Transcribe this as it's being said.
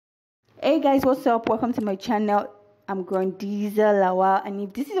Hey guys, what's up? Welcome to my channel. I'm Grandiza Lawal, and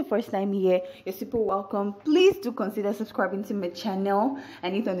if this is the first time here, you're super welcome. Please do consider subscribing to my channel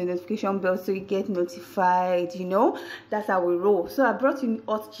and hit on the notification bell so you get notified. You know, that's how we roll. So I brought you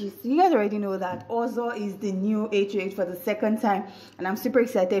hot gist. You guys already know that Ozo is the new HOH for the second time, and I'm super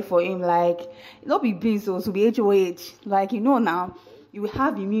excited for him. Like, not be being so to be HOH. Like, you know, now you will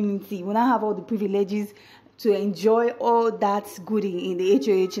have immunity. You will not have all the privileges to enjoy all that goodie in the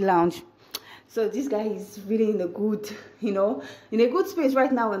HOH lounge. So this guy is really in a good, in a good space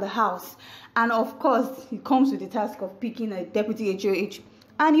right now in the house. And of course, he comes with the task of picking a deputy HOH.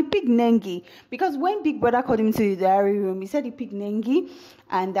 And he picked Nengi. Because when Big Brother called him to the diary room, he said he picked Nengi.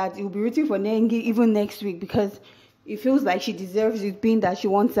 And that he'll be rooting for Nengi even next week. Because he feels like she deserves it, being that she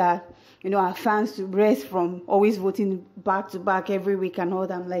wants her, her fans to rest from always voting back to back every week and all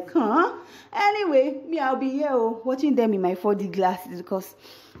that. I'm like, huh? Anyway, me, I'll be here watching them in my 4D glasses because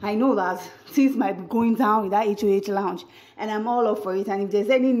I know that things might be going down with that HOH lounge. And I'm all up for it. And if there's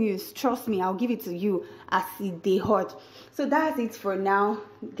any news, trust me, I'll give it to you as they hot. So that's it for now,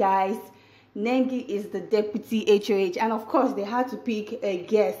 guys. Nengi is the deputy HOH. And of course, they had to pick a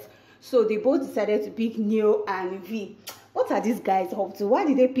guest. So they both decided to pick Neo and Vee. What are these guys up to? Why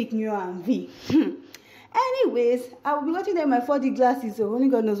did they pick Neo and Vee? Anyways, I will be watching them in my 4D glasses, so only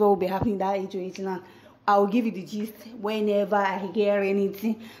God knows what will be happening in that HOH now. I will give you the gist whenever I hear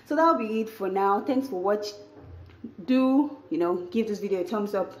anything. So that'll be it for now. Thanks for watching. Do, give this video a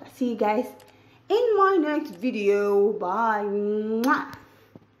thumbs up. See you guys in my next video. Bye. Mwah.